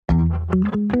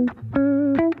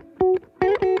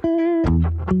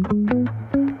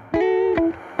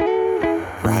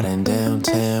Riding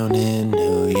downtown in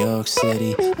New York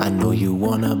City, I know you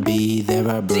wanna be there,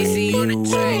 I bring you with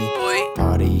me.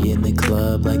 Party in the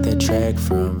club like that track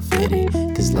from Fitty,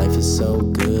 cause life is so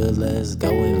good, let's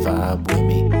go and vibe with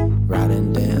me.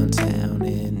 Riding downtown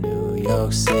in New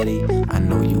York City, I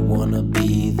know you wanna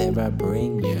be there, I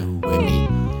bring you with me.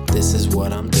 This is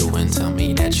what I'm doing, tell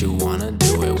me that you wanna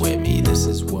do it with me. This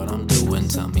is what I'm doing,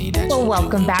 tell me that Well,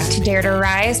 welcome back to Dare to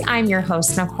Rise. I'm your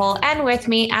host, Nicole, and with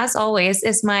me, as always,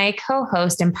 is my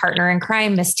co-host and partner in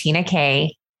crime, Miss Tina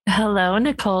K. Hello,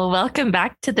 Nicole. Welcome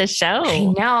back to the show. I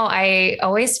know. I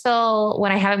always feel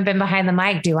when I haven't been behind the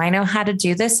mic, do I know how to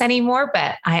do this anymore?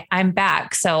 But I'm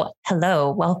back. So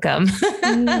hello, welcome.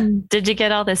 Did you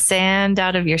get all the sand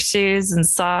out of your shoes and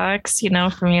socks,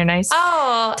 from your nice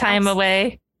time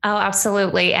away? Oh,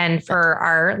 absolutely. And for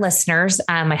our listeners,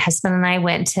 my husband and I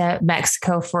went to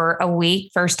Mexico for a week.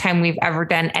 First time we've ever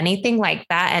done anything like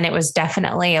that. And it was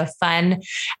definitely a fun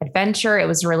adventure. It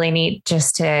was really neat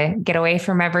just to get away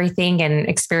from everything and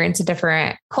experience a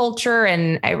different culture.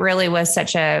 And it really was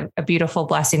such a beautiful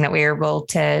blessing that we were able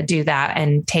to do that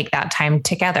and take that time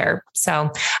together. So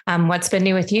what's been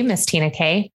new with you, Miss Tina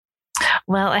K?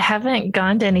 Well, I haven't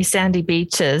gone to any sandy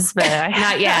beaches, but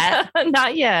not yet.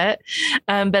 Not yet.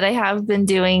 But I have been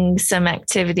doing some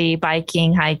activity,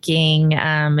 biking, hiking,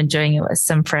 enjoying it with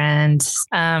some friends.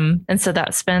 And so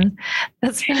that's been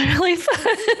really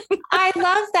fun. I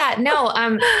love that.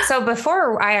 No. So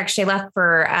before I actually left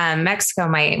for Mexico,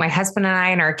 my husband and I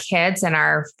and our kids and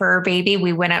our fur baby,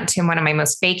 we went up to one of my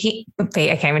most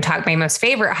my most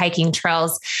favorite hiking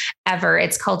trails ever.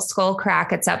 It's called Skull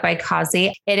Crack. It's up by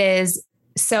Kazi. It is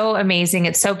so amazing.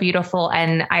 It's so beautiful.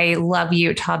 And I love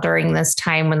Utah during this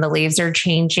time when the leaves are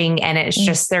changing. And it's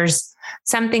just, there's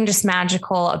something just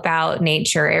magical about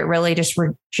nature. It really just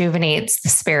rejuvenates the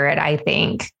spirit, I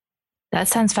think. That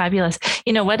sounds fabulous.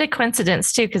 What a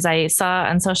coincidence too, because I saw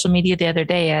on social media the other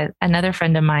day, another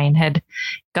friend of mine had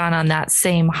gone on that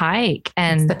same hike,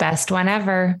 and it's the best one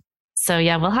ever. So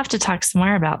yeah, we'll have to talk some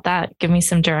more about that. Give me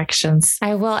some directions.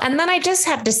 I will. And then I just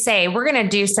have to say, we're going to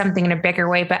do something in a bigger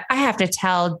way, but I have to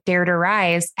tell Dare to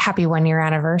Rise, happy 1-year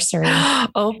anniversary.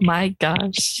 Oh my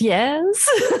gosh. Yes.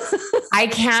 I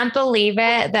can't believe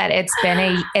it that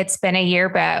it's been a year,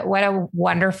 but what a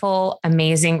wonderful,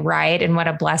 amazing ride. And what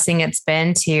a blessing it's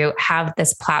been to have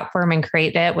this platform and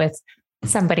create it with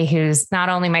somebody who's not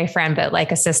only my friend, but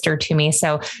like a sister to me.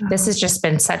 So this has just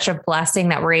been such a blessing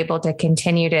that we're able to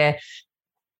continue to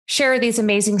share these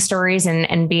amazing stories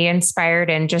and be inspired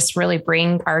and just really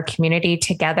bring our community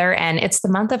together. And it's the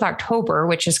month of October,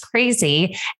 which is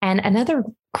crazy. And another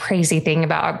crazy thing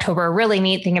about October, a really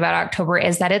neat thing about October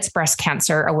is that it's Breast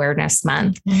Cancer Awareness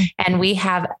Month. Mm-hmm. And we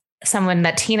have someone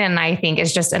that Tina and I think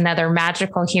is just another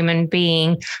magical human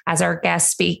being as our guest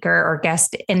speaker or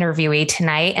guest interviewee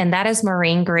tonight. And that is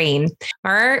Maureen Green.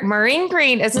 Maureen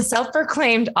Green is a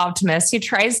self-proclaimed optimist who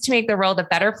tries to make the world a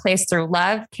better place through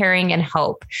love, caring, and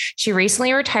hope. She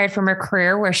recently retired from her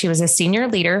career where she was a senior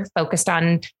leader focused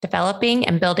on developing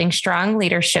and building strong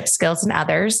leadership skills in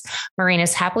others. Maureen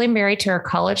is happily married to her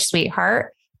college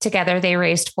sweetheart. Together, they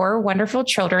raised 4 wonderful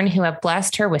children who have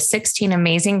blessed her with 16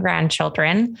 amazing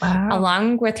grandchildren. Wow.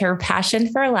 Along with her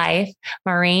passion for life,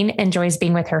 Maureen enjoys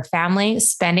being with her family,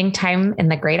 spending time in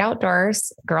the great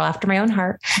outdoors, girl after my own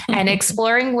heart, and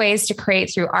exploring ways to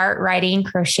create through art, writing,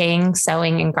 crocheting,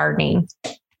 sewing, and gardening.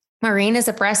 Maureen is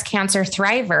a breast cancer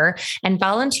thriver and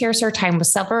volunteers her time with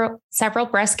several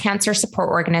breast cancer support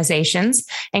organizations,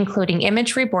 including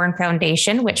Image Reborn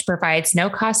Foundation, which provides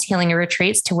no-cost healing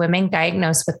retreats to women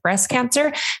diagnosed with breast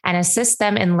cancer and assists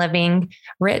them in living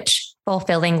rich,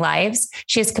 fulfilling lives.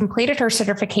 She has completed her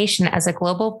certification as a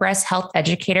global breast health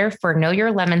educator for Know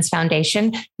Your Lemons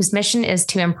Foundation, whose mission is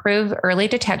to improve early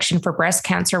detection for breast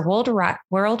cancer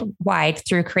worldwide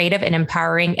through creative and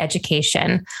empowering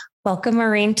education. Welcome,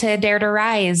 Maureen, to Dare to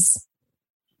Rise.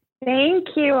 Thank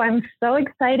you. I'm so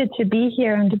excited to be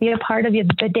here and to be a part of the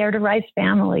Dare to Rise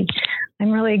family.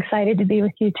 I'm really excited to be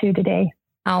with you two today.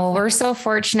 Oh, well, we're so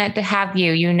fortunate to have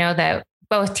you. You know that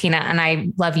both Tina and I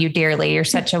love you dearly. You're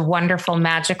such a wonderful,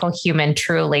 magical human,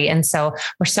 truly. And so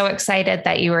we're so excited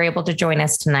that you were able to join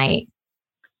us tonight.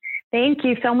 Thank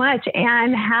you so much.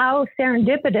 And how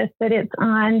serendipitous that it's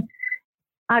on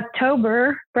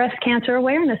October, Breast Cancer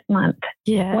Awareness Month.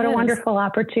 Yes. What a wonderful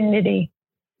opportunity.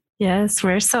 Yes,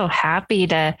 we're so happy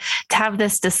to have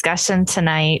this discussion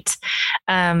tonight.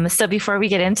 So before we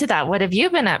get into that, what have you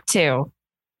been up to?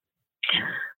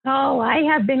 Oh,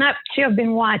 I've been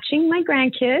watching my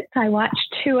grandkids. I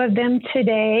watched 2 of them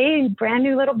today. Brand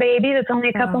new little baby that's only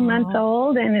a couple months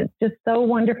old. And it's just so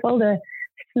wonderful to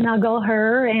snuggle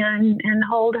her and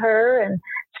hold her and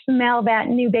smell that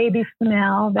new baby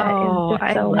smell. That is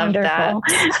just so wonderful.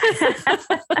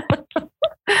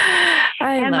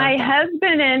 And my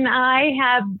husband and I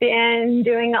have been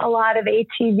doing a lot of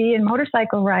ATV and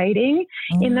motorcycle riding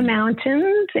in the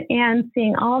mountains and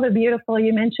seeing all the beautiful,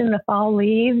 you mentioned the fall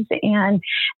leaves, and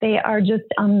they are just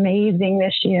amazing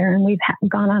this year. And we've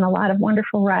gone on a lot of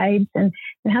wonderful rides and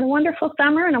had a wonderful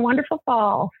summer and a wonderful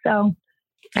fall. So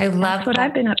I love that's what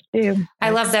I've been up to.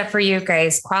 I love that for you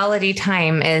guys. Quality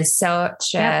time is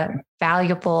such a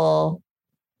valuable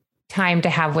time to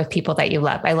have with people that you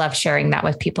love. I love sharing that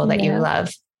with people that you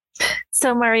love.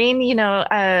 So Maureen, we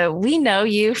know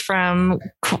you from,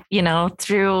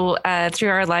 through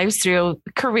our lives, through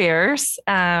careers.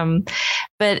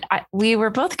 But we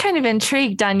were both kind of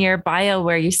intrigued on your bio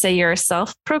where you say you're a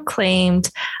self-proclaimed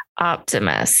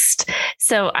optimist.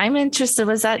 So I'm interested,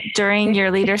 was that during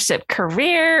your leadership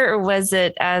career, or was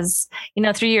it as,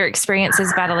 through your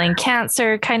experiences battling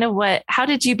cancer? How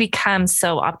did you become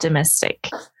so optimistic?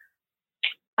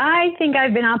 I think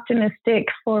I've been optimistic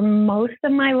for most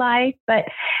of my life, but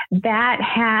that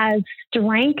has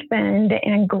strengthened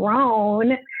and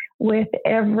grown with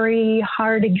every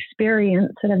hard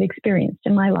experience that I've experienced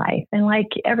in my life. And like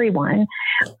everyone,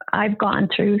 I've gone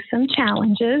through some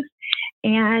challenges.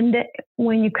 And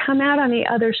when you come out on the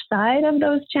other side of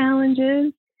those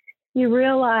challenges, you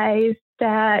realize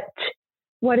that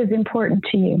what is important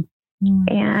to you.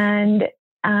 And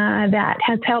that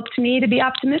has helped me to be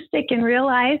optimistic and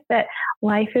realize that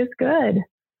life is good.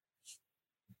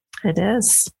 It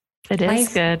is. It is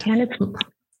good. And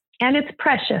it's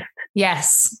precious.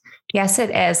 Yes. Yes,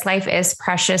 it is. Life is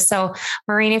precious. So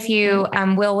Maureen, if you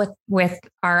will, with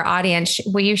our audience,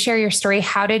 will you share your story?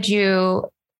 How did you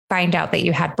find out that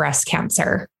you had breast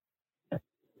cancer?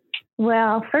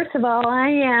 Well, first of all, I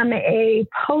am a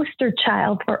poster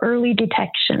child for early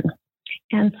detection.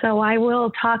 And so I will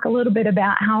talk a little bit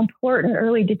about how important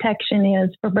early detection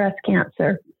is for breast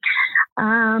cancer.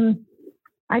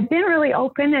 I've been really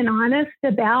open and honest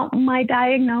about my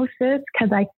diagnosis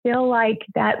because I feel like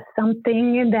that's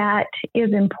something that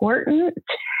is important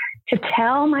to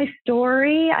tell my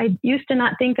story. I used to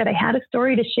not think that I had a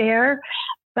story to share,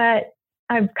 but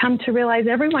I've come to realize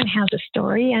everyone has a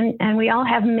story and we all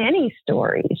have many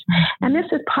stories. And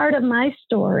this is part of my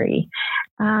story.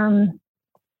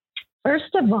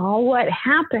 First of all, what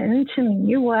happened to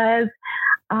me was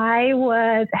I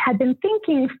had been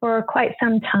thinking for quite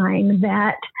some time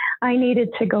that I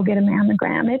needed to go get a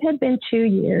mammogram. It had been 2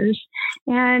 years.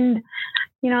 And,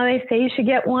 they say you should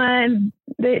get one.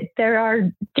 There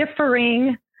are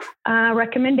differing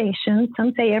recommendations.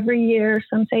 Some say every year,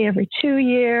 some say every 2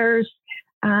 years.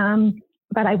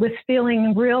 But I was feeling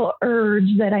a real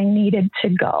urge that I needed to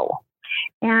go.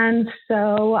 And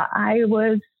so I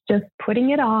was just putting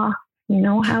it off. You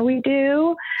know how we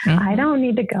do. I don't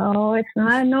need to go. It's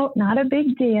not a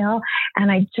big deal.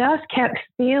 And I just kept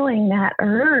feeling that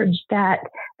urge, that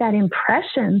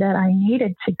impression that I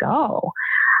needed to go.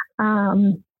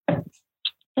 And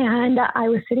I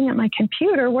was sitting at my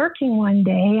computer working one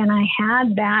day, and I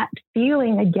had that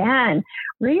feeling again,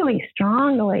 really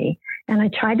strongly. And I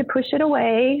tried to push it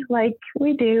away like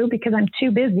we do because I'm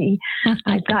too busy.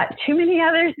 I've got too many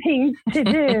other things to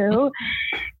do.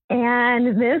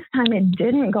 And this time it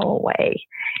didn't go away.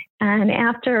 And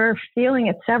after feeling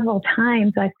it several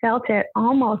times, I felt it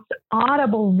almost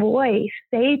audible voice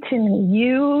say to me,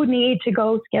 you need to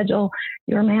go schedule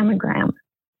your mammogram.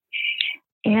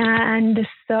 And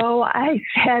so I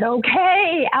said,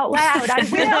 okay, out loud, I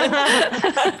will.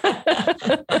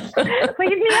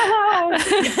 Leave me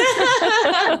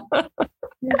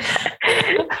alone.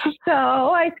 So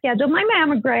I scheduled my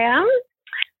mammogram.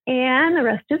 And the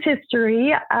rest is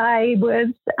history. I was,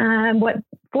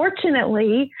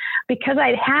 fortunately, because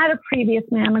I'd had a previous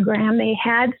mammogram, they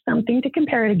had something to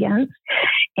compare it against.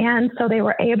 And so they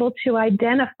were able to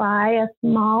identify a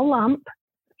small lump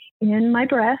in my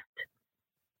breast.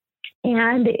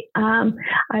 And it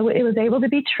was able to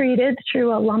be treated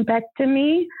through a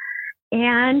lumpectomy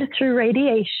and through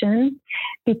radiation.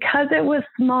 Because it was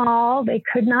small, they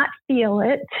could not feel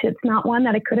it. It's not one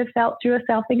that I could have felt through a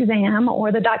self-exam or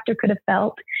the doctor could have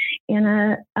felt in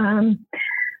a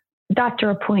doctor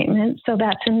appointment. So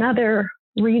that's another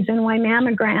reason why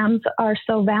mammograms are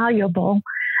so valuable.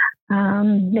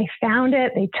 They found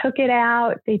it, they took it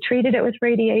out, they treated it with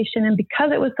radiation. And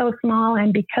because it was so small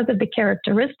and because of the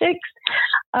characteristics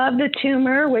of the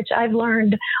tumor, which I've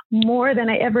learned more than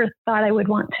I ever thought I would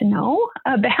want to know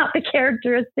about the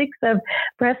characteristics of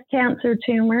breast cancer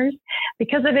tumors,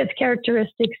 because of its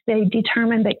characteristics, they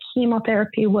determined that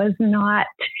chemotherapy was not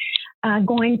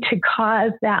going to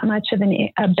cause that much of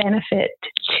a benefit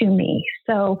to me.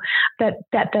 So that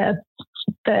the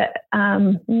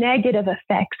negative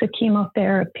effects of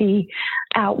chemotherapy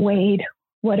outweighed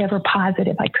whatever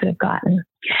positive I could have gotten.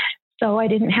 So I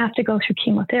didn't have to go through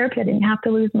chemotherapy. I didn't have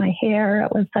to lose my hair.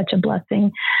 It was such a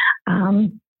blessing.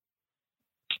 And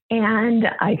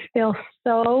I feel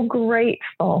so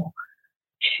grateful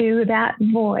to that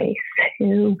voice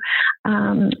who,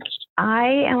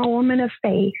 I am a woman of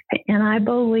faith, and I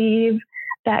believe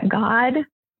that God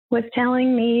was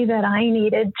telling me that I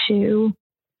needed to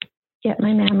get my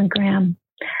mammogram.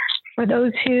 For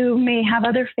those who may have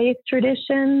other faith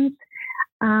traditions,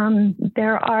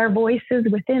 there are voices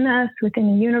within us,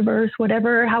 within the universe,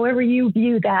 however you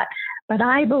view that. But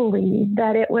I believe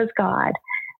that it was God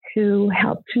who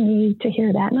helped me to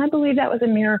hear that. And I believe that was a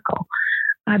miracle.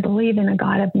 I believe in a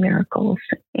God of miracles.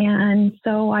 And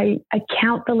so I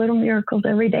count the little miracles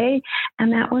every day,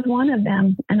 and that was one of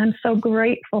them. And I'm so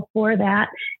grateful for that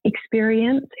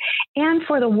experience and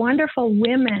for the wonderful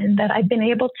women that I've been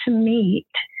able to meet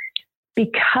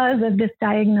because of this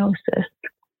diagnosis.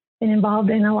 Been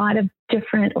involved in a lot of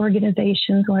different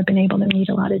organizations where I've been able to meet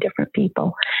a lot of different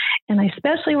people. And I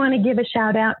especially want to give a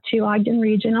shout out to Ogden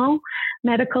Regional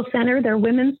Medical Center, their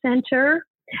Women's Center.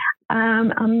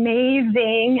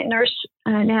 Amazing nurse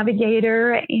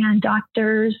navigator and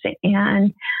doctors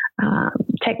and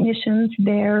technicians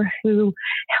there who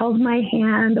held my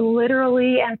hand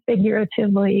literally and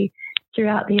figuratively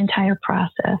throughout the entire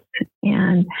process.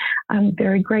 And I'm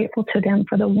very grateful to them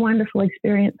for the wonderful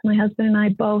experience my husband and I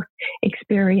both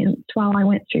experienced while I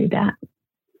went through that.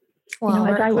 Well,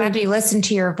 we're glad you listened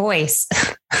to your voice.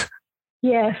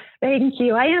 Yes, thank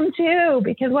you. I am too,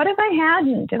 because what if I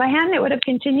hadn't? If I hadn't, it would have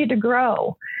continued to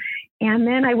grow. And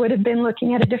then I would have been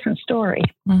looking at a different story.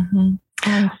 Mm-hmm.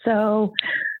 And so,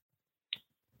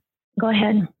 go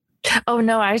ahead. Oh,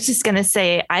 no, I was just going to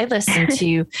say, I listened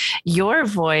to your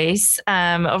voice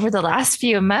over the last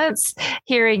few months,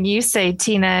 hearing you say,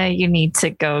 Tina, you need to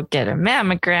go get a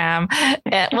mammogram.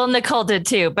 Well, Nicole did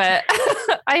too, but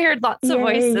I heard lots of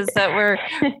voices that were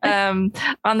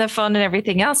on the phone and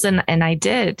everything else. And I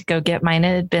did go get mine.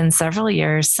 It had been several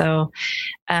years. So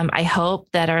I hope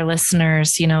that our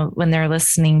listeners, when they're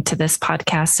listening to this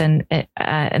podcast and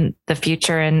in the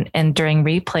future and during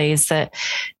replays, that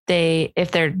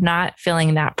if they're not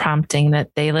feeling that prompting, that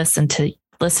they listen to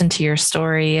your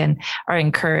story and are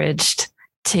encouraged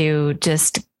to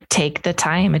just take the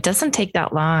time. It doesn't take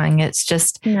that long. It's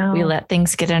just, we let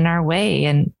things get in our way,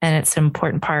 and it's an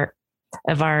important part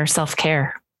of our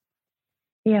self-care.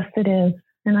 Yes, it is.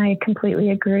 And I completely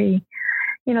agree.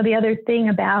 The other thing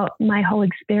about my whole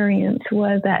experience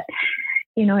was that,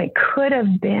 it could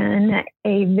have been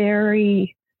a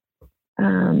very,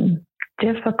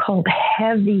 difficult,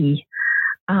 heavy,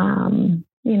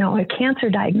 a cancer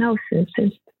diagnosis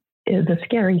is a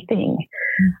scary thing.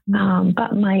 Mm-hmm.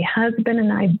 But my husband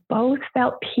and I both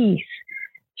felt peace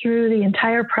through the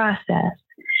entire process.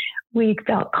 We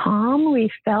felt calm.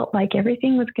 We felt like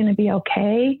everything was going to be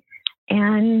okay.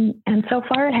 And so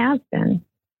far it has been.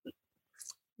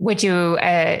 Would you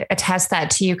attest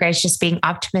that to you guys just being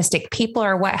optimistic people,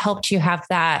 or what helped you have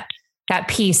that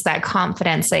peace, that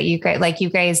confidence that you guys,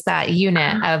 that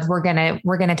unit of we're going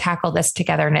to tackle this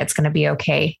together and it's going to be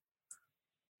okay?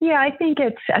 Yeah, I think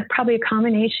it's probably a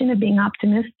combination of being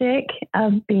optimistic,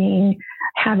 of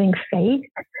having faith.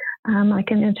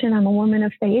 Like I mentioned, I'm a woman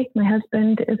of faith. My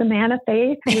husband is a man of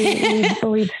faith. We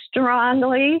believe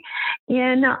strongly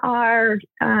in our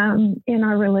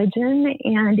religion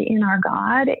and in our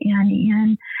God, and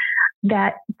in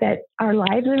that our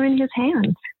lives are in His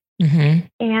hands. Mm-hmm.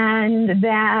 And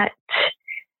that,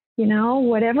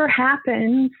 whatever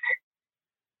happens,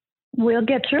 we'll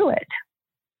get through it.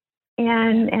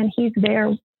 And He's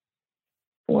there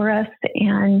for us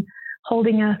and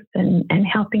holding us and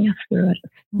helping us through it.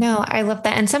 No, I love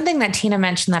that. And something that Tina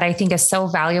mentioned that I think is so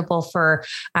valuable for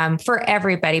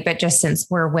everybody, but just since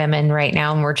we're women right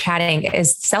now and we're chatting,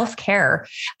 is self-care.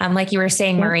 Like you were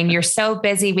saying, Maureen, you're so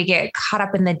busy. We get caught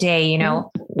up in the day,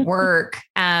 work,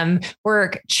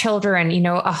 children,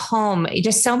 a home,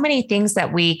 just so many things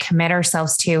that we commit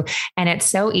ourselves to. And it's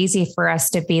so easy for us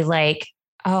to be like,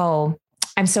 oh,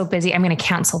 I'm so busy. I'm going to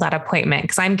cancel that appointment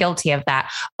because I'm guilty of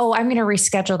that. Oh, I'm going to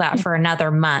reschedule that for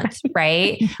another month.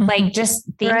 Right. Like just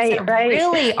things that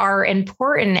really are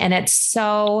important. And it's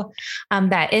so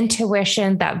that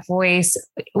intuition, that voice,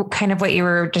 kind of what you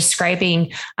were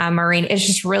describing, Maureen, is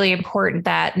just really important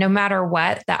that no matter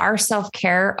what, that our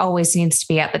self-care always needs to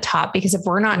be at the top, because if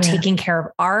we're not taking care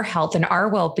of our health and our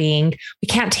well-being, we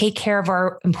can't take care of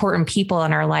our important people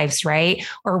in our lives, right?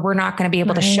 Or we're not going to be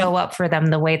able to show up for them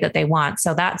the way that they want.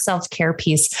 So that self-care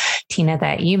piece, Tina,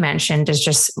 that you mentioned is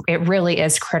just, it really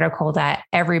is critical that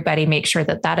everybody make sure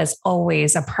that that is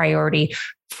always a priority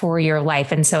for your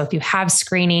life. And so if you have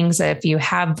screenings, if you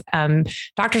have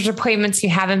doctor's appointments you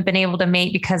haven't been able to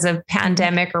make because of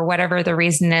pandemic or whatever the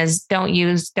reason is,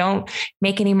 don't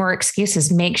make any more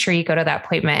excuses. Make sure you go to that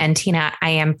appointment. And Tina, I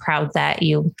am proud that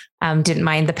you didn't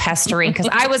mind the pestering, because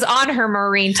I was on her,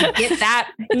 Maureen, to get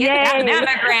that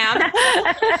mammogram.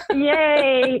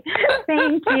 Yay.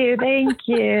 Thank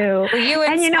you. Well, you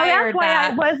inspired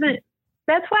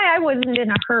that's why I wasn't in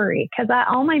a hurry, because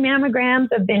all my mammograms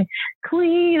have been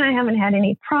clean. I haven't had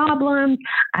any problems.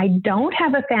 I don't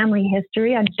have a family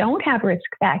history. I don't have risk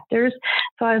factors.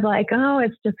 So I was like, oh,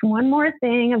 it's just one more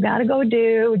thing I've got to go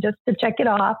do just to check it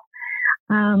off.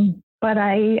 But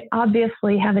I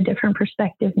obviously have a different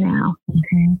perspective now.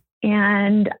 Mm-hmm.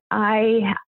 And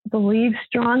I believe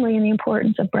strongly in the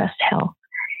importance of breast health.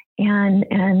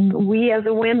 And we as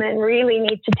women really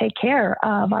need to take care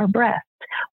of our breasts.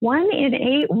 1 in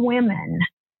 8 women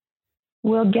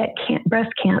will get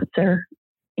breast cancer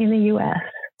in the U.S.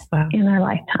 in their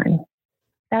lifetime.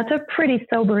 That's a pretty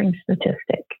sobering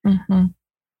statistic. Mm-hmm.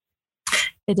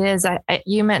 It is.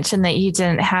 You mentioned that you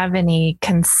didn't have any,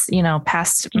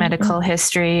 past medical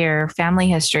history or family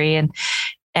history,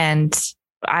 and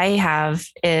I have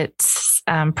it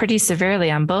pretty severely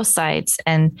on both sides.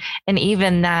 And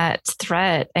even that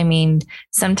threat, I mean,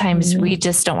 sometimes we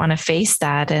just don't want to face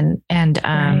that and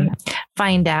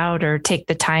find out or take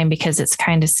the time, because it's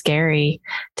kind of scary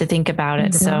to think about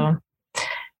it. So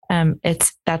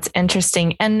that's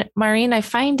interesting. And Maureen, I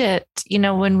find it,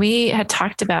 when we had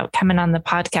talked about coming on the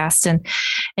podcast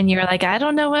and you're like, I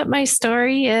don't know what my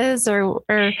story is, or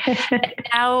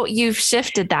now you've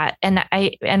shifted that.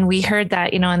 And we heard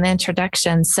that, in the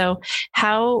introduction. So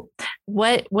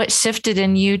what shifted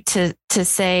in you to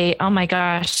say, oh my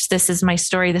gosh, this is my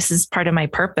story. This is part of my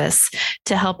purpose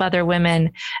to help other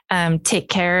women take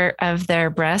care of their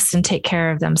breasts and take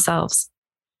care of themselves?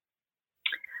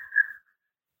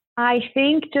 I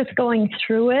think just going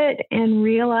through it and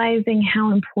realizing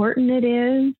how important it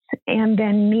is, and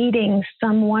then meeting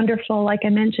some wonderful, like I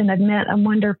mentioned, I've met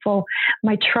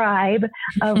my tribe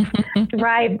of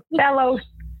fellow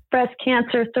breast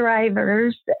cancer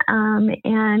thrivers,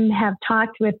 and have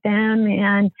talked with them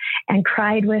and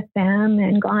cried with them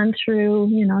and gone through,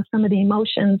 some of the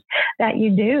emotions that you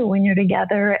do when you're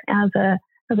together as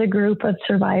a group of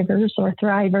survivors or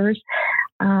thrivers.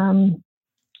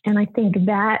 And I think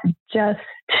that just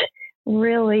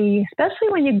really, especially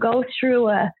when you go through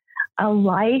a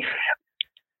life,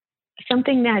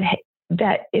 something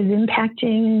that is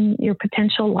impacting your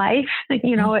potential life,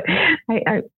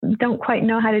 I don't quite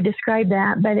know how to describe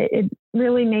that, but it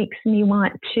really makes me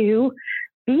want to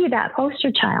be that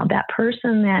poster child, that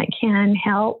person that can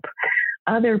help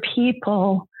other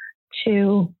people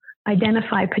to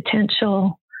identify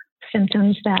potential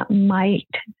symptoms that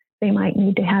they might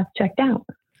need to have checked out.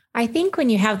 I think when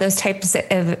you have those types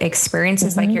of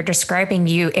experiences, like you're describing,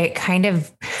 it kind of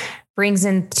brings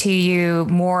into you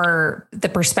more the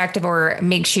perspective, or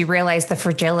makes you realize the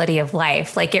fragility of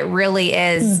life. Like it really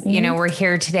is, we're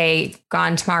here today,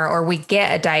 gone tomorrow, or we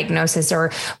get a diagnosis,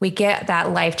 or we get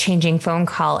that life-changing phone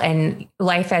call, and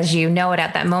life as you know it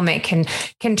at that moment can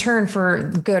turn for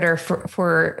good or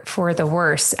for the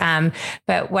worse.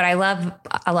 But what I love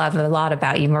a lot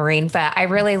about you, Maureen, but I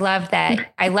really love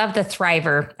that. I love the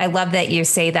thriver. I love that you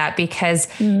say that, because,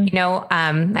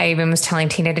 I even was telling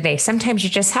Tina today, sometimes you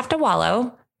just have to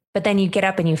wallow, but then you get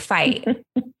up and you fight.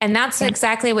 And that's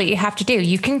exactly what you have to do.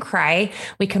 You can cry.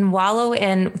 We can wallow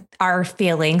in our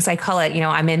feelings. I call it,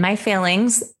 I'm in my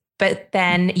feelings, but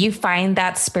then you find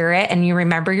that spirit and you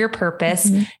remember your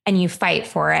purpose and you fight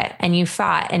for it, and you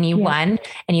fought and you won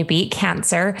and you beat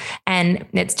cancer. And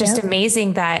it's just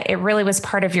amazing that it really was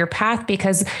part of your path,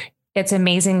 because it's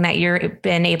amazing that you've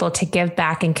been able to give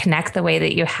back and connect the way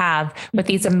that you have with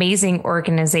these amazing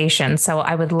organizations. So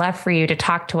I would love for you to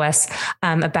talk to us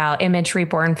about Image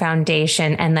Reborn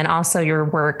Foundation, and then also your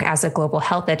work as a global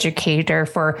health educator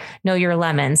for Know Your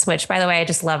Lemons, which, by the way, I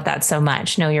just love that so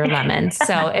much. Know Your Lemons.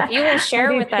 So if you will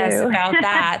share with us about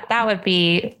that, that would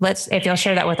be, if you'll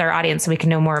share that with our audience so we can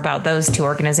know more about those two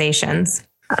organizations.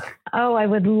 Oh, I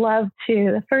would love to.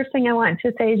 The first thing I want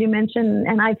to say, as you mentioned,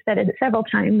 and I've said it several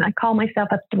times, I call myself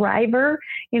a thriver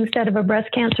instead of a breast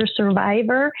cancer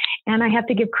survivor. And I have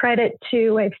to give credit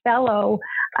to a fellow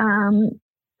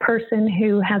person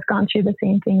who has gone through the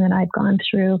same thing that I've gone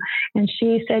through. And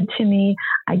she said to me,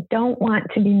 I don't want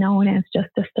to be known as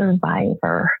just a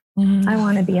survivor. I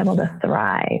want to be able to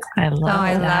thrive. I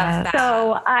love that.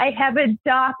 So I have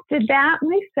adopted that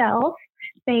myself.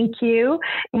 Thank you,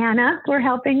 Anna, for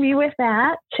helping me with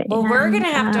that. Well, we're going to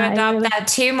have to adopt that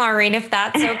too, Maureen, if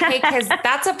that's okay, because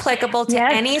that's applicable to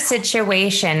any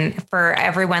situation for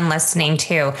everyone listening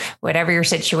to, whatever your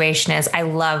situation is. I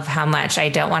love how much I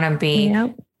don't want to be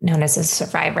known as a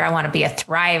survivor. I want to be a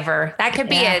thriver. That could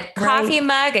be a coffee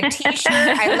mug, a t-shirt.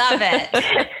 I love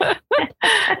it.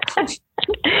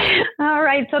 All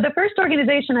right. So the first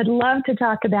organization I'd love to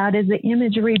talk about is the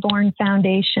Image Reborn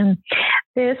Foundation.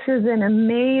 This is an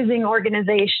amazing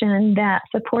organization that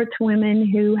supports women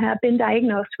who have been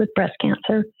diagnosed with breast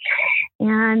cancer.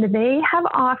 And they have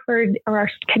offered or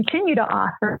continue to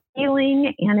offer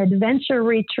healing and adventure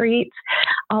retreats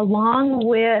along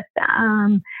with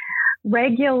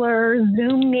regular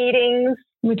Zoom meetings.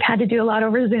 We've had to do a lot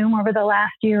over Zoom over the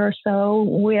last year or so,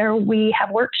 where we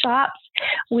have workshops.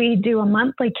 We do a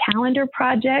monthly calendar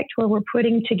project where we're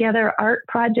putting together art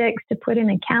projects to put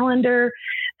in a calendar.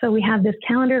 So we have this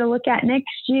calendar to look at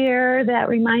next year that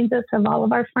reminds us of all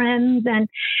of our friends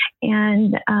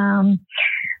and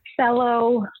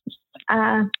fellow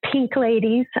pink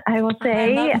ladies, I will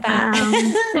say.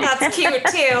 That's cute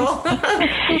too.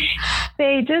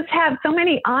 They just have so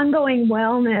many ongoing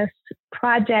wellness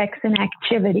projects and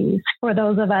activities for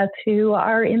those of us who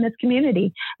are in this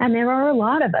community. And there are a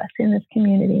lot of us in this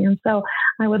community. And so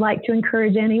I would like to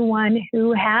encourage anyone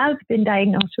who has been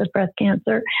diagnosed with breast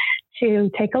cancer to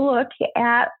take a look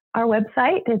at our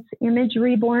website. It's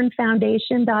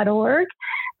imagerebornfoundation.org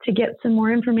to get some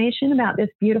more information about this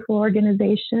beautiful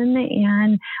organization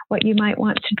and what you might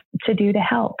want to do to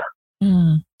help.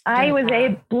 I was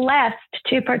blessed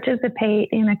to participate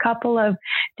in a couple of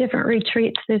different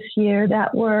retreats this year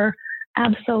that were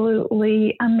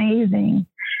absolutely amazing,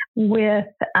 with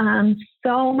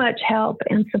so much help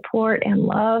and support and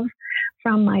love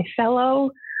from my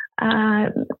fellow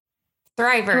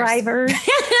thrivers,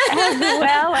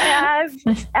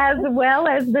 as well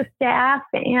as the staff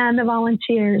and the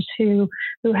volunteers who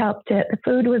helped it. The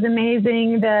food was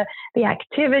amazing. The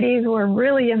activities were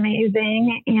really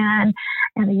amazing, and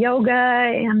the yoga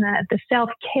and the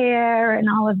self-care and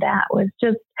all of that was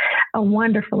just a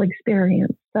wonderful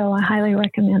experience. So I highly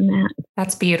recommend that.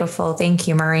 That's beautiful. Thank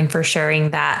you, Maureen, for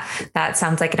sharing that. That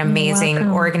sounds like an amazing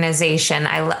organization.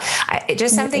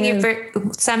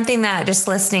 Something that just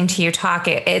listening to you talk,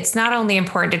 it's not only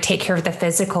important to take care of the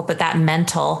physical, but that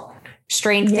mental,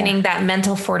 strengthening that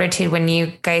mental fortitude when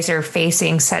you guys are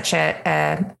facing such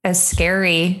a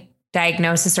scary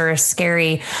diagnosis or a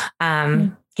scary,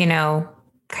 kind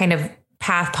of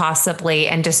path possibly.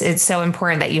 And just, it's so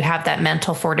important that you have that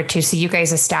mental fortitude. So you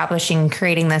guys establishing,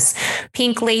 creating this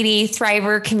Pink Lady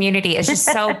Thriver community is just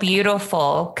so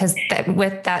beautiful, because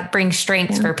that brings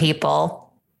strength for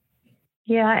people.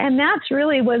 Yeah. And that's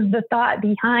really was the thought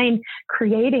behind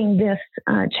creating this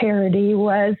charity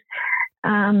was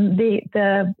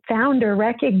the founder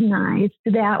recognized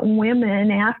that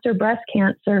women after breast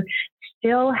cancer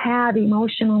still have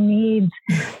emotional needs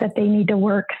that they need to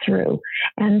work through.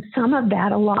 And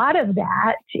a lot of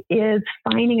that is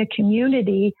finding a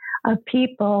community of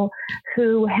people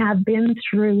who have been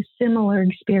through similar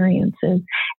experiences,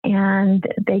 and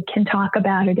they can talk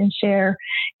about it and share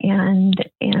and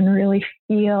really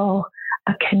feel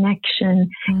a connection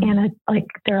and like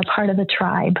they're a part of the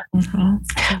tribe.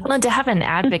 Well, and to have an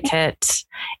advocate,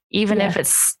 even if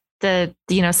it's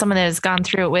someone that has gone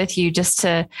through it with you, just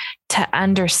to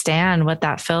understand what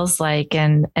that feels like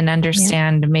and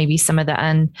understand maybe some of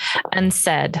the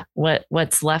unsaid,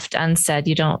 what's left unsaid.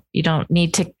 You don't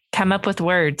need to come up with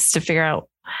words to figure out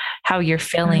how you're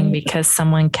feeling because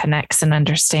someone connects and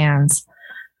understands.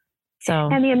 So,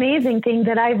 and the amazing thing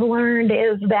that I've learned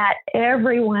is that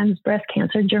everyone's breast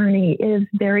cancer journey is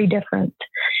very different,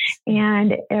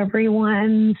 and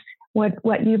everyone's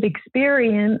what you've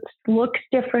experienced looks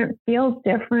different, feels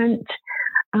different,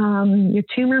 Your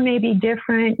tumor may be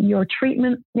different. Your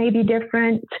treatment may be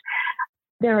different.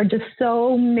 There are just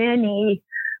so many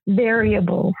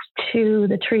variables to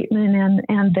the treatment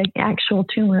and the actual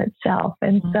tumor itself.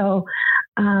 And so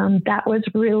that was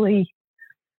really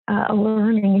a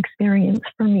learning experience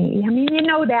for me. I mean, you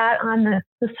know that on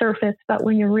the surface, but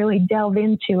when you really delve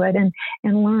into it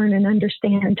and learn and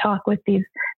understand and talk with these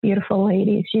beautiful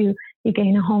ladies, you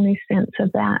gain a whole new sense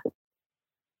of that.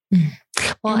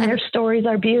 Well, and their stories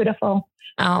are beautiful.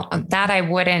 Oh, that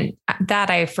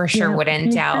I for sure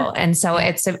wouldn't doubt. And so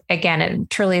it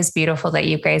truly is beautiful that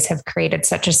you guys have created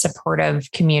such a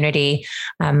supportive community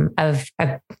of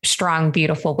strong,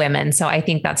 beautiful women. So I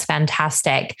think that's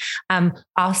fantastic.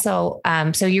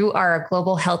 So you are a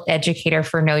global health educator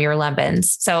for Know Your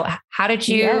Lemons. So how did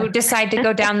you decide to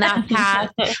go down that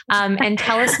path? And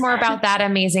tell us more about that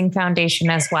amazing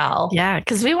foundation as well. Yeah,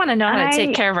 because we want to know how to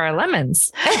take care of our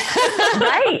lemons.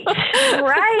 Right.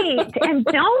 And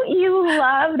don't you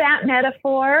love that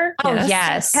metaphor? Oh,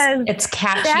 yes. It's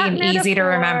catchy and easy to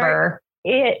remember.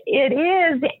 It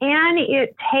is. And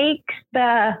it takes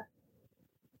the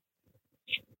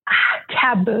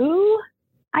taboo,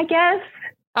 I guess.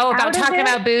 Oh, about talking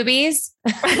about boobies?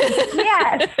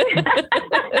 Yes.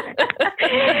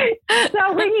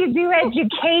 So when you do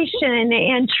education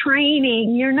and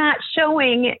training, you're not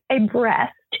showing a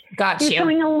breast. You're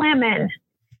showing a lemon.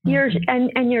 You're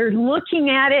looking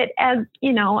at it as,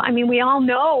 I mean, we all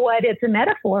know what it's a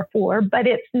metaphor for, but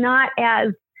it's not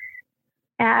as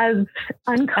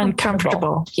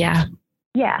uncomfortable. Yeah.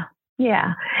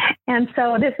 And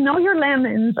so this Know Your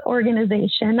Lemons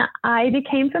organization, I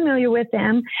became familiar with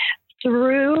them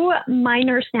through my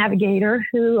nurse navigator,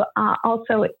 who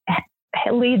also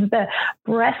leads the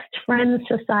Breast Friends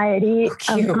Society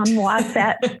on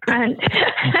Wasatch Front.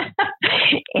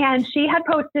 And she had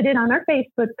posted it on our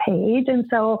Facebook page. And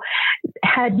so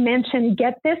had mentioned,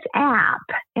 get this app.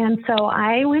 And so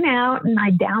I went out and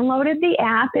I downloaded the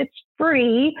app. It's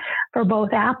free for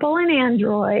both Apple and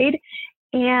Android.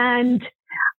 And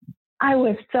I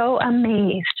was so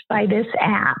amazed by this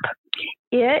app.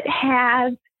 It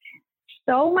has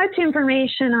so much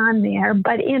information on there,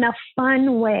 but in a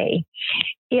fun way.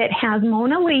 It has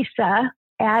Mona Lisa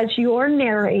as your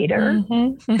narrator,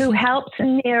 who helps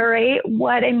narrate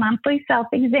what a monthly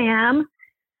self-exam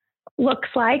looks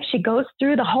like. She goes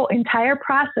through the whole entire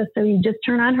process. So you just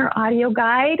turn on her audio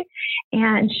guide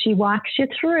and she walks you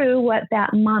through what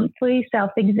that monthly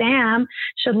self-exam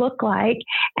should look like.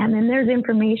 And then there's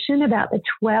information about the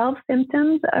 12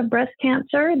 symptoms of breast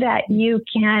cancer that you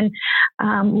can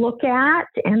look at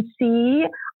and see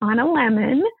on a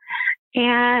lemon.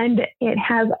 And it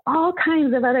has all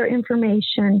kinds of other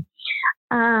information.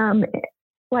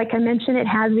 Like I mentioned, it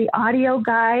has the audio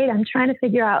guide. I'm trying to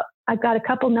figure out, I've got a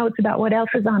couple notes about what else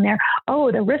is on there.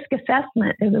 Oh, the risk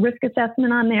assessment. There's a risk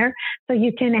assessment on there. So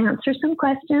you can answer some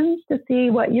questions to see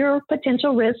what your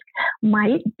potential risk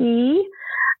might be.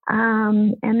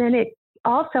 And then it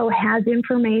also has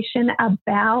information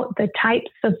about the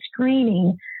types of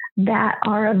screening that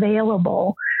are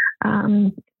available.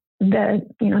 The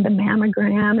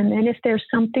mammogram, and then if there's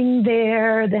something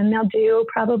there, then they'll do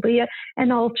probably an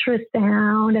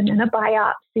ultrasound and then a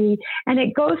biopsy. And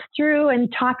it goes through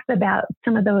and talks about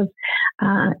some of those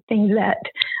things that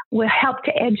will help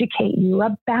to educate you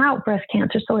about breast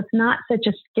cancer. So it's not such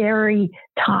a scary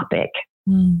topic.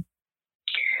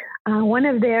 One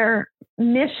of their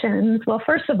missions, well,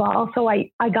 first of all, so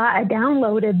I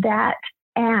downloaded that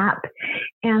app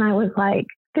and I was like,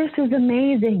 this is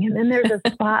amazing. And then there's a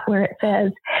spot where it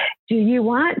says, do you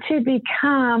want to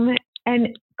become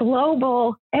an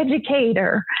global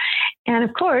educator? And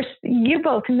of course, you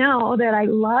both know that I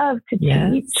love to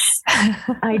teach.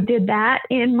 I did that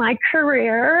in my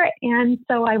career. And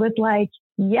so I was like,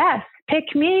 yes,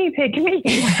 pick me.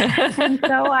 And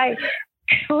so I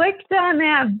clicked on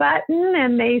that button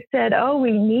and they said, oh,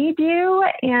 we need you.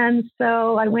 And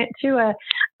so I went to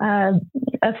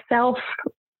a self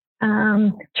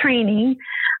training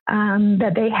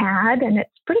that they had, and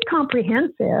it's pretty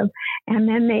comprehensive. And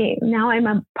then now I'm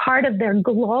a part of their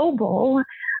global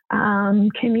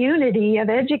community of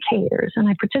educators. And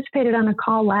I participated on a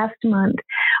call last month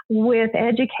with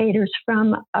educators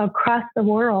from across the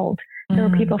world. There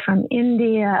were people from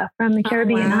India, from the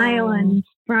Caribbean islands,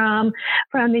 from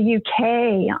the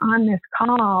UK on this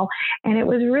call. And it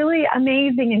was really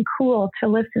amazing and cool to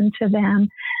listen to them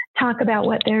talk about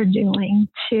what they're doing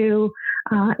to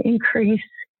increase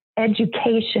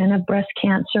education of breast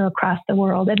cancer across the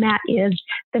world. And that is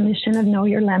the mission of Know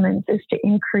Your Lemons, is to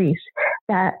increase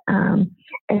that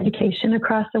education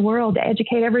across the world to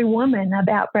educate every woman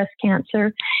about breast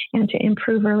cancer and to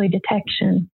improve early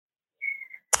detection.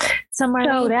 So,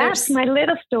 Marlene, that's my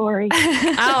little story.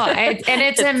 And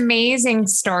it's an amazing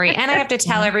story. And I have to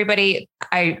tell everybody,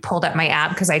 I pulled up my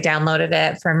app because I downloaded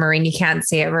it from Maureen. You can't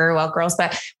see it very well, girls,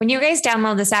 but when you guys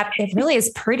download this app, it really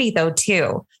is pretty though,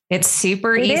 too. It's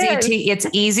super easy it's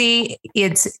easy.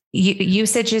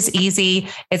 Usage is easy.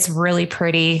 It's really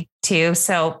pretty too.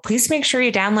 So please make sure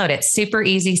you download it. Super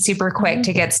easy, super quick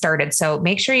to get started. So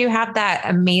make sure you have that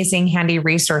amazing handy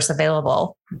resource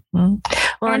available. Well,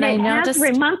 and I noticed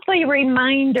monthly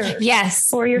reminders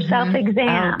for your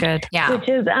self-exam, which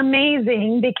is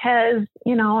amazing because,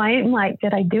 I'm like,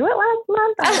 did I do it last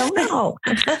month? I don't know.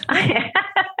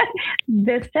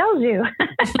 This tells you.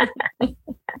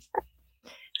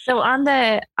 So on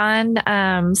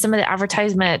some of the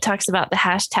advertisement, it talks about the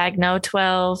hashtag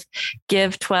No12,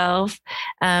 Give 12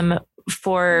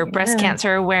 for breast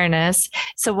cancer awareness.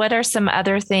 So what are some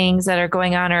other things that are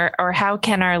going on, or how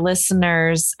can our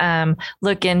listeners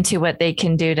look into what they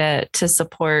can do to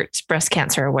support breast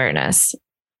cancer awareness?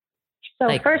 So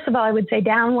first of all, I would say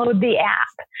download the app.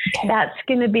 Okay. That's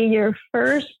going to be your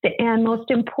first and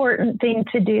most important thing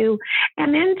to do.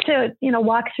 And then to,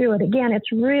 walk through it again.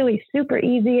 It's really super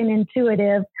easy and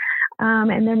intuitive.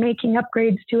 And they're making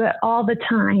upgrades to it all the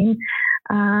time.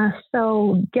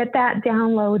 So get that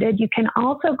downloaded. You can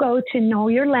also go to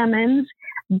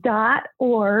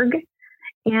knowyourlemons.org.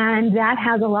 And that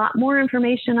has a lot more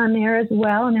information on there as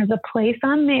well. And there's a place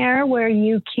on there where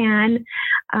you can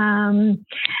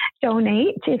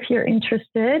donate if you're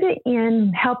interested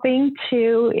in helping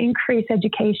to increase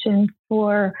education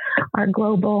for our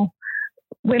global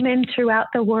women throughout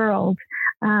the world.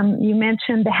 You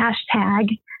mentioned the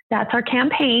hashtag. That's our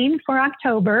campaign for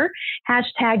October.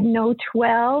 Hashtag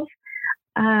No12,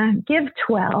 Give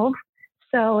 12.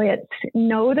 So it's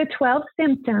know the 12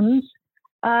 symptoms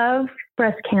of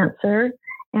breast cancer,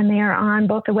 and they are on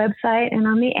both the website and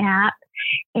on the app,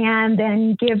 and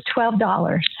then give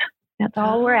 $12. That's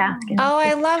all we're asking. Oh,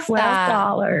 I love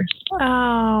 $12.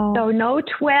 Oh. So know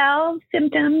 12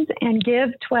 symptoms and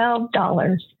give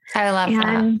 $12. I love that.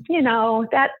 And,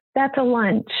 that's a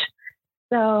lunch.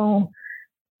 So,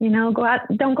 don't go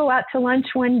out to lunch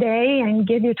one day and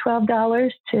give your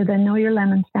 $12 to the Know Your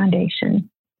Lemons Foundation.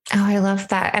 Oh, I love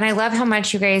that. And I love how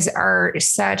much you guys are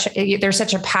there's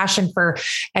such a passion for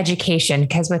education,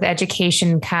 because with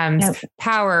education comes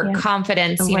power,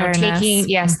 confidence, awareness. Taking,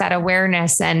 that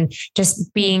awareness and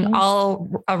just being all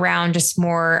around just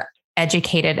more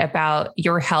educated about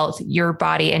your health, your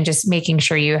body, and just making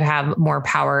sure you have more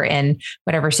power in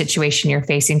whatever situation you're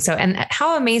facing. So, and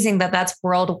how amazing that that's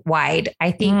worldwide.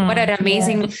 I think what an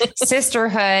amazing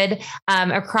sisterhood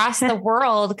across the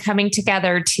world coming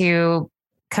together to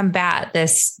combat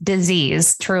this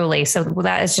disease, truly. So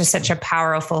that is just such a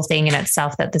powerful thing in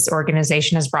itself, that this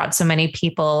organization has brought so many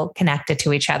people connected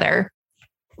to each other.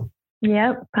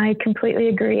 Yep, I completely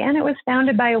agree. And it was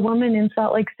founded by a woman in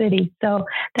Salt Lake City. So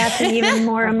that's an even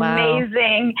more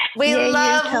amazing. We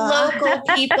love local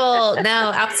people.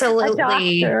 No,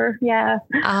 absolutely. A doctor. Yeah.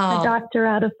 A doctor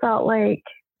out of Salt Lake.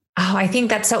 Oh, I think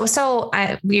that's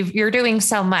you're doing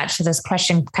so much. So this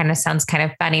question kind of sounds kind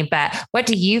of funny, but what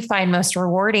do you find most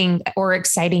rewarding or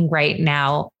exciting right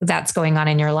now that's going on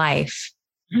in your life?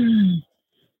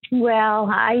 Well,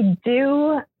 I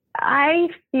feel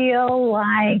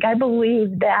like I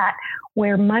believe that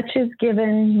where much is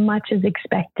given, much is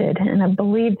expected. And I've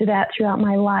believed that throughout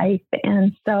my life.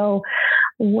 And so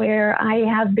where I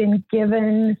have been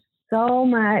given so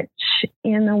much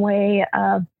in the way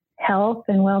of health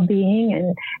and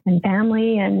well-being and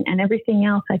family and everything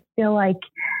else, I feel like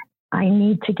I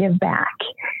need to give back.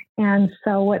 And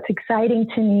so what's exciting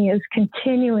to me is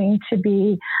continuing to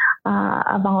be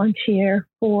a volunteer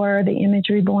for the Image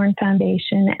Reborn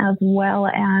Foundation, as well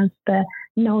as the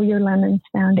Know Your Lemons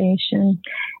Foundation,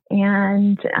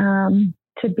 and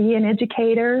to be an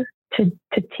educator, to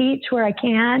teach where I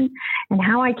can and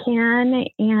how I can,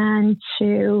 and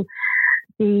to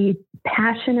be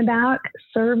passionate about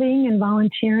serving and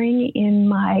volunteering in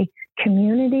my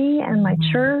community and my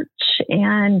church,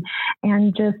 and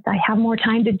just I have more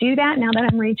time to do that now that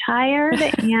I'm retired,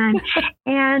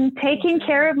 and taking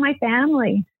care of my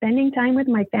family, spending time with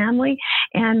my family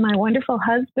and my wonderful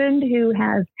husband, who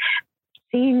has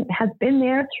been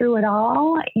there through it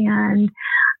all. And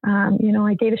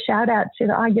I gave a shout out to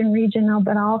the Ogden Regional,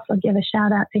 but I'll also give a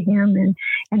shout out to him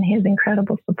and his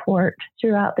incredible support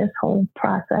throughout this whole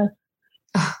process.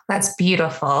 Oh, that's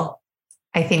beautiful.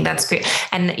 I think that's great.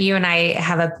 And you and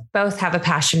I both have a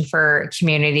passion for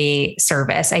community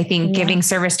service. I think giving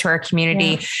service to our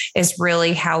community is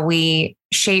really how we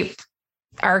shape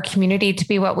our community to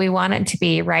be what we want it to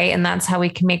be. Right. And that's how we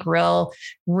can make real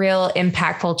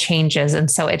impactful changes.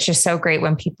 And so it's just so great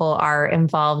when people are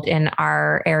involved in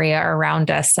our area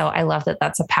around us. So I love that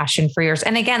that's a passion for yours.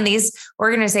 And again, these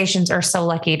organizations are so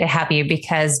lucky to have you,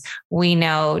 because we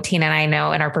know, Tina and I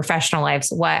know in our professional lives,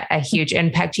 what a huge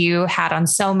impact you had on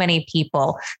so many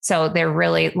people. So they're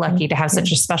really lucky to have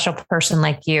such a special person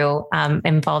like you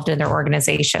involved in their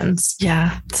organizations.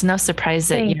 Yeah. It's no surprise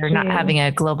that you're not having a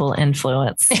global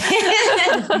influence.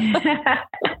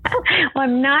 Well,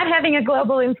 I'm not having a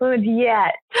global influence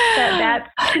yet.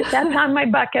 That's on my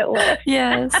bucket list.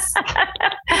 Yes.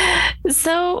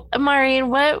 So, Maureen,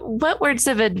 what words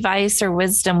of advice or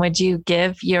wisdom would you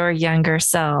give your younger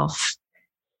self?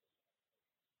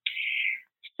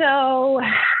 So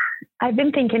I've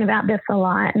been thinking about this a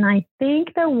lot, and I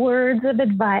think the words of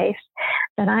advice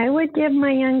that I would give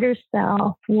my younger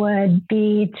self would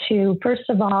be to, first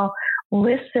of all,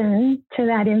 listen to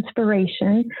that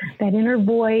inspiration, that inner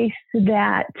voice,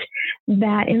 that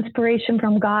inspiration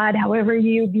from God, however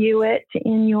you view it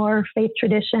in your faith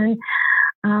tradition.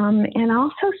 And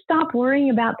also stop worrying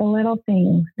about the little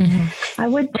things. Mm-hmm. I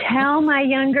would tell my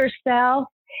younger self,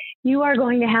 you are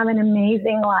going to have an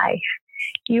amazing life.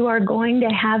 You are going to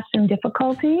have some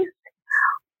difficulties,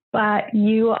 but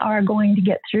you are going to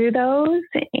get through those,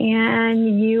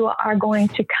 and you are going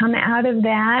to come out of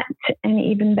that an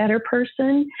even better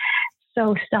person.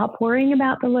 So stop worrying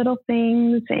about the little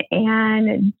things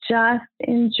and just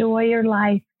enjoy your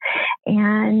life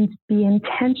and be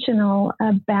intentional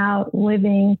about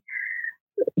living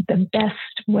the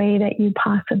best way that you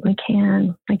possibly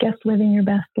can. I guess living your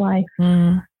best life.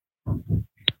 Mm.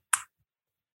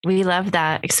 We love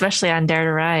that, especially on Dare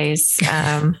to Rise.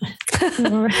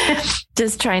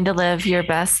 Just trying to live your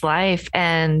best life.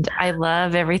 And I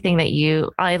love everything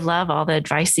I love all the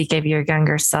advice you gave your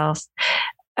younger self,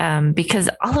 because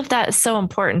all of that is so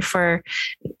important for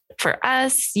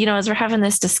us, as we're having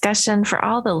this discussion, for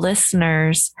all the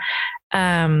listeners.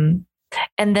 And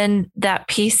then that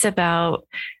piece about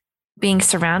being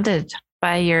surrounded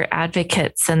by your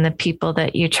advocates and the people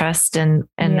that you trust and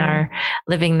are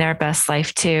living their best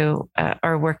life too,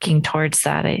 or working towards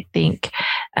that. I think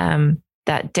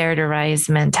that Dare to Rise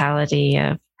mentality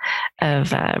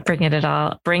of bringing it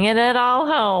all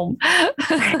home.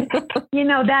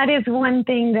 That is one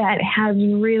thing that has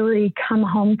really come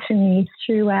home to me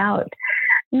throughout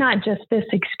not just this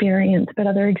experience, but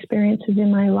other experiences in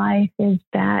my life, is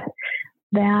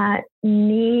that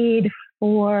need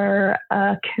for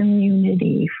a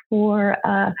community, for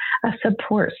a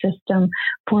support system,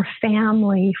 for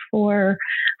family, for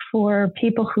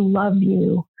people who love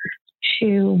you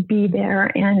to be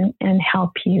there and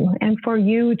help you, and for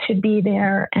you to be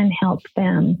there and help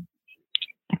them.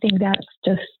 I think that's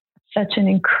just such an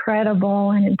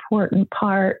incredible and important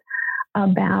part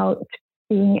about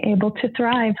being able to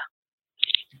thrive.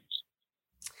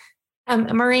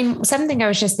 Maureen, something I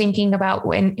was just thinking about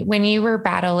when you were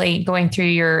going through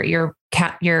your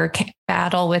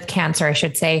battle with cancer, I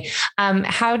should say,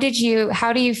 how do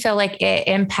you feel like it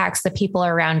impacts the people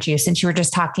around you? Since you were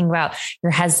just talking about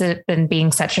your husband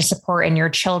being such a support and your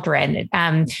children,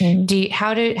 how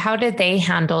did they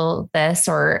handle this,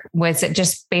 or was it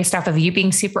just based off of you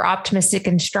being super optimistic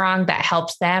and strong that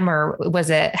helps them, or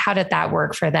how did that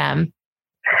work for them?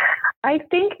 I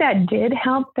think that did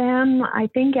help them. I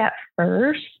think at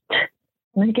first, I'm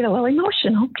going to get a little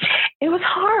emotional. It was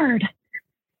hard.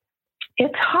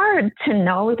 It's hard to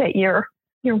know that your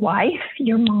wife,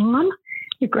 your mom,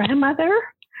 your grandmother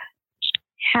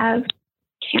has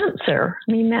cancer.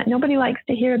 I mean, that nobody likes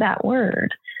to hear that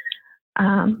word.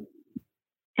 And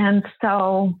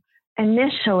so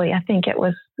initially, I think it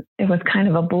was kind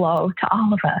of a blow to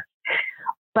all of us.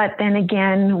 But then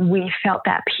again, we felt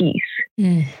that peace.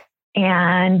 Mm.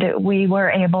 And we were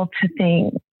able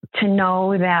to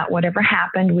know that whatever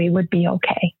happened, we would be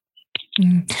okay.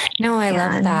 No, I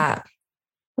love that.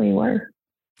 We were.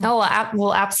 Oh,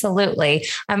 well, absolutely.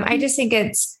 I just think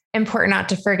it's important not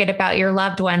to forget about your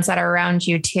loved ones that are around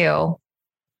you too.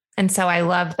 And so I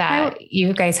love that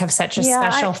you guys have such a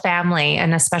special family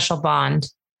and a special bond.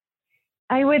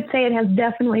 I would say it has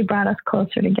definitely brought us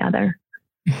closer together.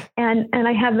 And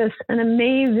I have an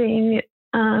amazing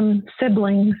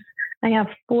siblings. I have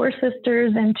 4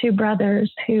 sisters and 2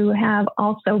 brothers who have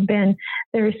also been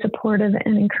very supportive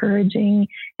and encouraging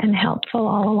and helpful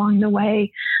all along the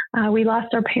way. We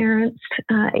lost our parents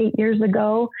 8 years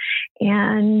ago.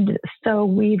 And so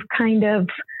we've kind of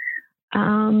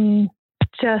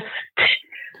just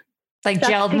like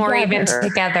gelled more even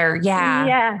together. Yeah.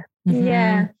 Yeah. Mm-hmm.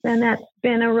 Yes. And that's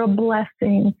been a real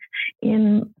blessing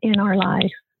in our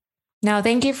lives. No,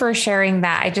 thank you for sharing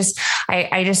that.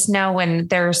 I just know when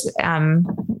there's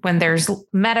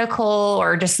medical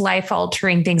or just life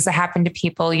altering things that happen to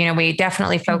people, we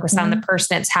definitely focus on the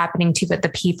person it's happening to, but the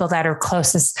people that are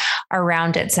closest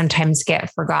around it sometimes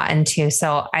get forgotten too.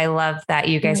 So I love that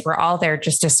you guys were all there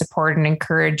just to support and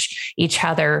encourage each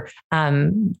other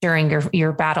during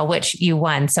your battle, which you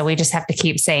won. So we just have to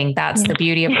keep saying that's the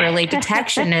beauty of early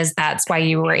detection is that's why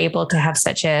you were able to have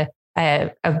such a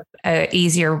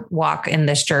easier walk in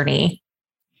this journey.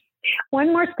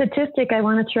 One more statistic I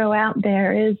want to throw out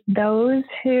there is those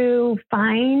who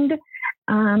find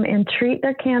and treat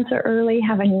their cancer early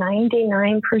have a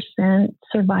 99%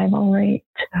 survival rate.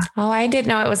 Oh, I didn't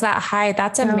know it was that high.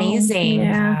 That's amazing.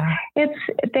 Yeah.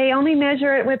 They only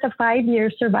measure it with a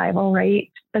 5-year survival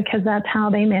rate because that's how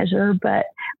they measure, but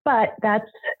that's,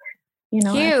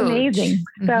 that's amazing.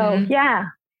 So yeah.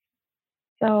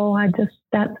 So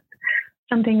that's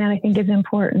something that I think is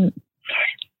important.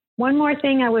 One more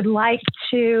thing I would like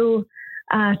to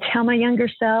tell my younger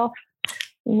self,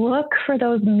 look for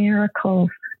those miracles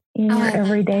in your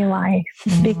everyday life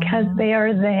because they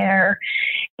are there,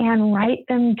 and write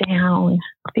them down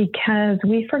because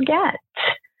we forget.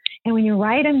 And when you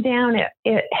write them down,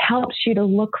 it helps you to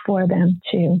look for them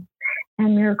too.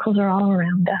 And miracles are all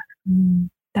around us.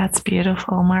 That's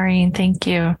beautiful, Maureen. Thank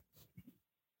you.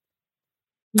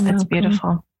 That's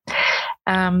beautiful.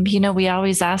 We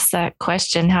always ask that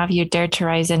question, have you dared to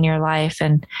rise in your life?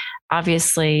 And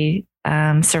obviously,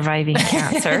 surviving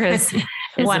cancer is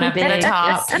one of the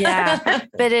top. Yeah.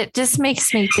 But it just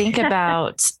makes me think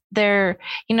about there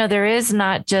is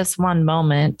not just one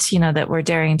moment, that we're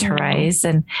daring to rise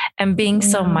and being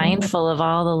so mindful of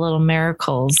all the little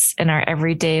miracles in our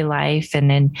everyday life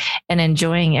and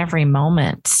enjoying every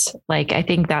moment. Like, I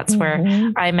think that's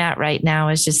where I'm at right now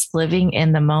is just living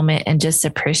in the moment and just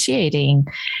appreciating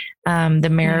the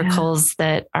miracles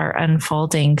that are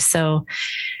unfolding. So,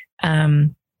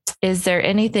 is there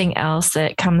anything else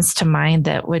that comes to mind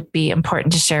that would be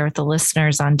important to share with the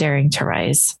listeners on daring to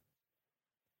rise?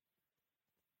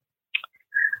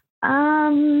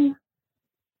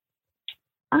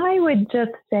 I would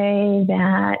just say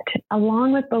that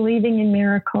along with believing in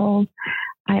miracles,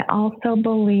 I also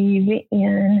believe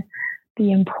in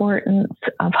the importance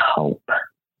of hope.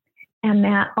 And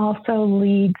that also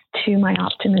leads to my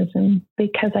optimism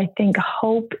because I think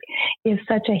hope is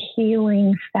such a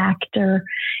healing factor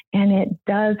and it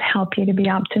does help you to be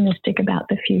optimistic about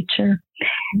the future.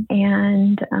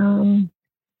 And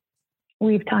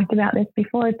we've talked about this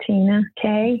before, Tina,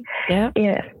 okay? Yeah.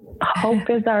 Hope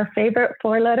is our favorite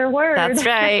 4-letter word. That's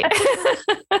right.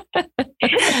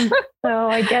 So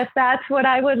I guess that's what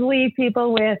I would leave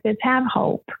people with is have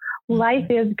hope. Life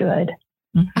is good.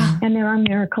 And there are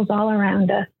miracles all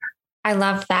around us. I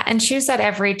love that. And choose that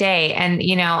every day. And,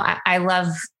 I love,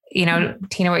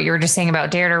 Tina, what you were just saying about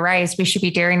dare to rise. We should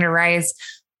be daring to rise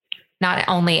not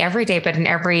only every day, but in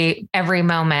every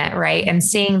moment. Right. And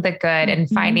seeing the good and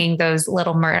finding those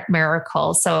little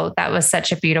miracles. So that was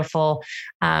such a beautiful,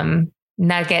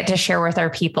 nugget to share with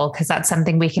our people. Cause that's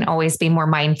something we can always be more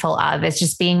mindful of. It's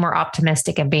just being more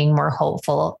optimistic and being more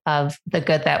hopeful of the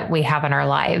good that we have in our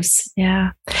lives.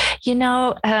 Yeah.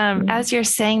 As you're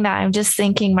saying that, I'm just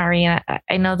thinking, Maria,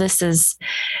 I know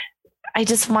I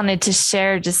just wanted to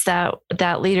share just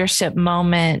that leadership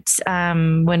moment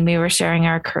when we were sharing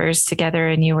our careers together,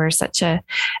 and you were such a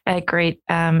great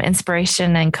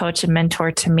inspiration and coach and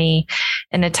mentor to me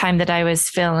in a time that I was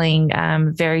feeling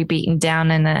very beaten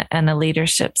down in a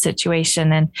leadership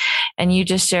situation, and you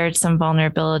just shared some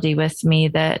vulnerability with me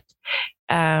that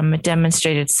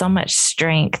demonstrated so much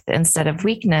strength instead of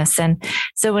weakness. And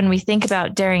so when we think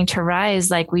about daring to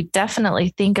rise, like we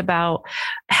definitely think about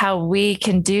how we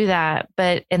can do that.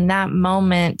 But in that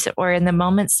moment or in the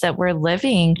moments that we're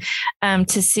living,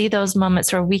 to see those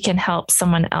moments where we can help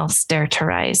someone else dare to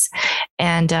rise.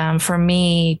 And for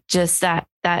me, just that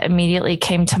immediately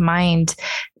came to mind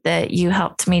that you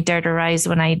helped me dare to rise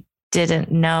when I didn't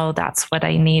know that's what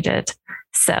I needed.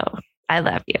 So I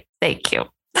love you. Thank you.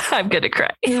 I'm going to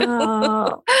cry.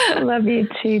 Oh, I love you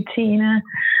too, Tina.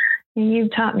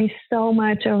 You've taught me so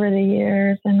much over the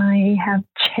years, and I have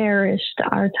cherished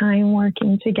our time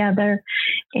working together,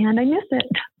 and I miss it.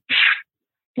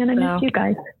 And I miss you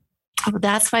guys.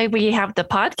 That's why we have the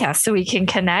podcast, so we can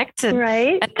connect and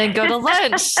then go to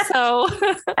lunch. So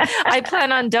I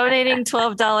plan on donating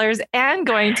 $12 and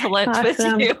going to lunch with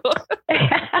you.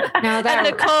 No, and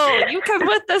Nicole, you come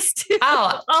with us too.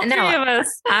 Oh, all three of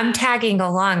us. I'm tagging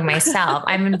along myself.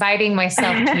 I'm inviting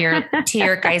myself to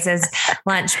your guys'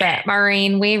 lunch. But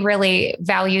Maureen, we really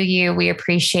value you. We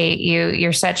appreciate you.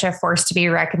 You're such a force to be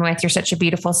reckoned with. You're such a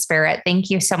beautiful spirit. Thank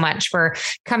you so much for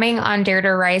coming on Dare to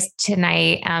Rise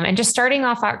tonight, and just starting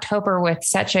off October with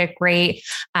such a great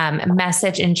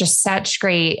message and just such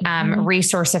great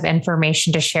resource of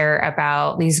information to share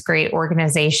about these great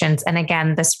organizations. And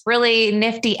again, this really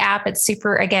nifty app, it's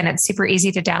super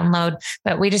easy to download,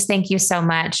 but we just thank you so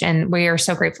much. And we are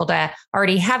so grateful to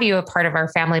already have you a part of our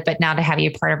family, but now to have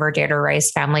you part of our Dare to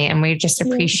Rise family. And we just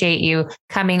appreciate you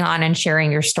coming on and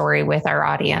sharing your story with our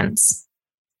audience.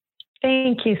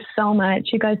 Thank you so much.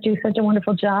 You guys do such a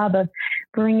wonderful job of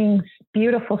bringing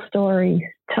beautiful stories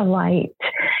to light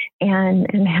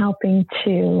and helping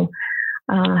to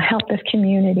help this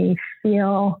community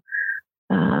feel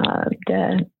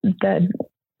the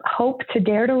hope to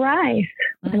dare to rise.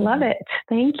 I love it.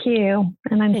 Thank you.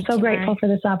 And I'm so grateful for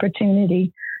this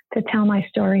opportunity to tell my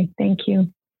story. Thank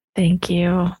you. Thank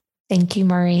you. Thank you,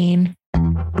 Maureen.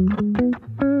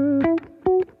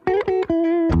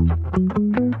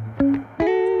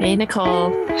 Hey,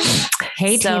 Nicole.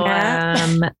 Hey,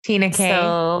 Tina. Tina K.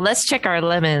 So let's check our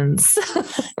lemons.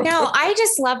 No, I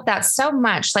just love that so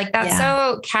much. Like that's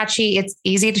so catchy. It's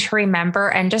easy to remember.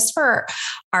 And just for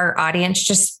our audience,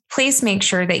 just please make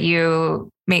sure that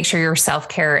you make sure your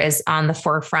self-care is on the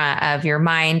forefront of your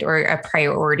mind or a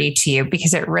priority to you,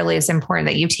 because it really is important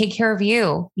that you take care of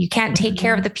you. You can't take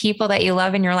care of the people that you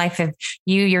love in your life if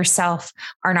you yourself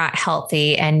are not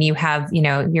healthy and you have,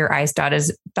 your I's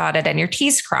dotted and your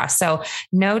T's crossed. So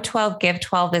Know 12, Give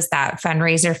 12 is that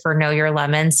fundraiser for Know Your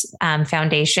Lemons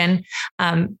Foundation.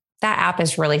 That app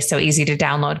is really so easy to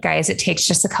download, guys. It takes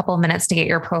just a couple of minutes to get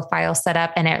your profile set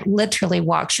up, and it literally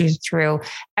walks you through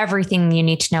everything you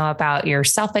need to know about your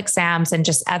self-exams and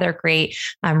just other great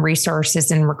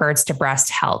resources in regards to breast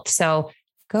health. So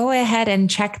go ahead and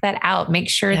check that out.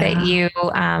 Make sure that you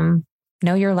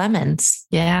know your lemons.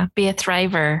 Yeah. Be a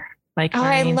thriver.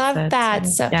 I love that.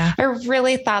 So I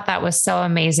really thought that was so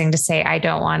amazing to say, I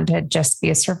don't want to just be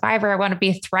a survivor. I want to be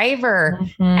a thriver.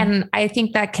 Mm-hmm. And I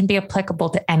think that can be applicable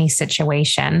to any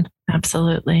situation.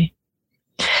 Absolutely.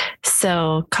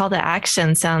 So call to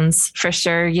action sounds for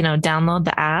sure, download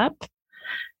the app.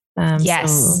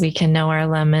 Yes. So we can know our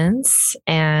lemons,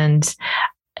 and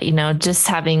just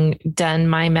having done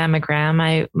my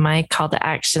mammogram, my call to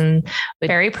action.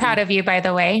 Very proud of you, by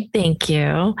the way. Thank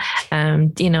you.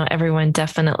 Everyone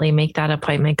definitely make that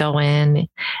appointment, go in.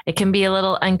 It can be a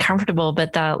little uncomfortable,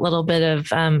 but that little bit of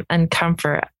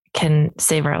uncomfort can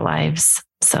save our lives.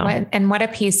 So, what a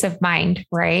peace of mind,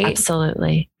 right?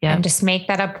 Absolutely. Yeah. And just make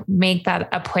that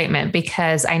appointment,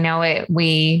 because I know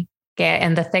we get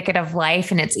in the thicket of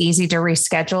life and it's easy to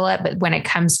reschedule it. But when it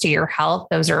comes to your health,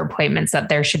 those are appointments that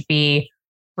there should be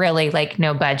really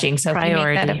no budging. So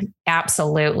priority. If you make that,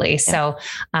 absolutely. Yeah. So,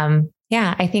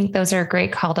 I think those are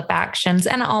great call to actions,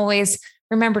 and always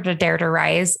remember to dare to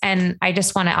rise. And I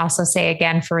just want to also say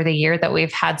again, for the year that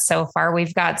we've had so far,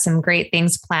 we've got some great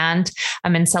things planned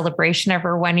in celebration of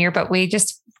our 1 year, but we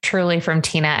just truly, from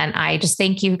Tina and I, just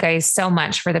thank you guys so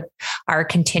much for our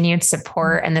continued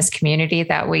support and this community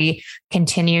that we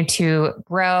continue to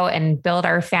grow and build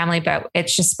our family. But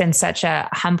it's just been such a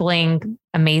humbling,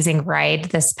 amazing ride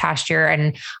this past year.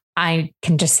 And I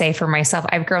can just say for myself,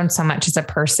 I've grown so much as a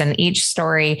person. Each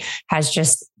story has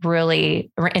just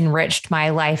really enriched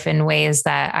my life in ways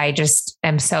that I just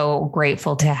am so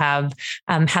grateful to have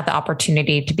had the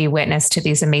opportunity to be witness to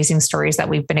these amazing stories that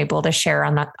we've been able to share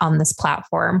on this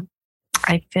platform.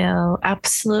 I feel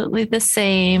absolutely the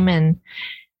same. And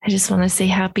I just want to say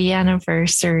happy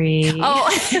anniversary.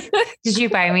 Oh, did you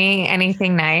buy me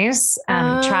anything nice?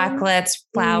 Chocolates,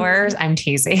 flowers? I'm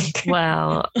teasing.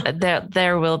 Well,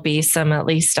 there will be some, at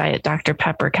least Diet Dr.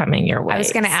 Pepper coming your way. I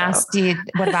was going to ask you,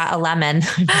 what about a lemon?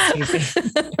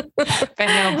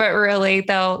 But really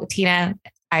though, Tina,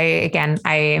 I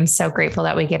am so grateful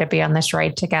that we get to be on this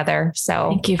ride together. So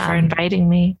thank you for inviting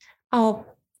me. Oh,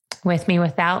 with me,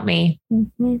 without me.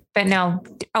 Mm-hmm. But no,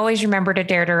 always remember to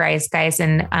dare to rise, guys.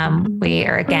 And we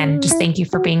are, again, just thank you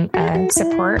for being a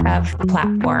support of the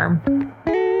platform.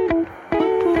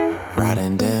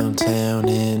 Riding downtown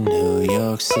in New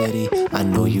York City, I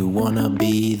know you wanna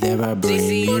be there, I bring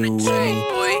you with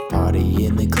me. Party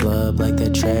in the club like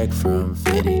that track from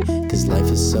Fitty, cause life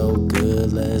is so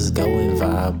good, let's go and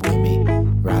vibe with me.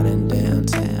 Riding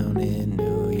downtown in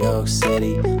New York York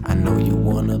City. I know you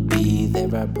wanna be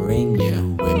there, I bring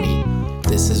you with me.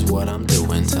 This is what I'm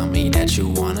doing, tell me that you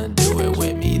wanna do it with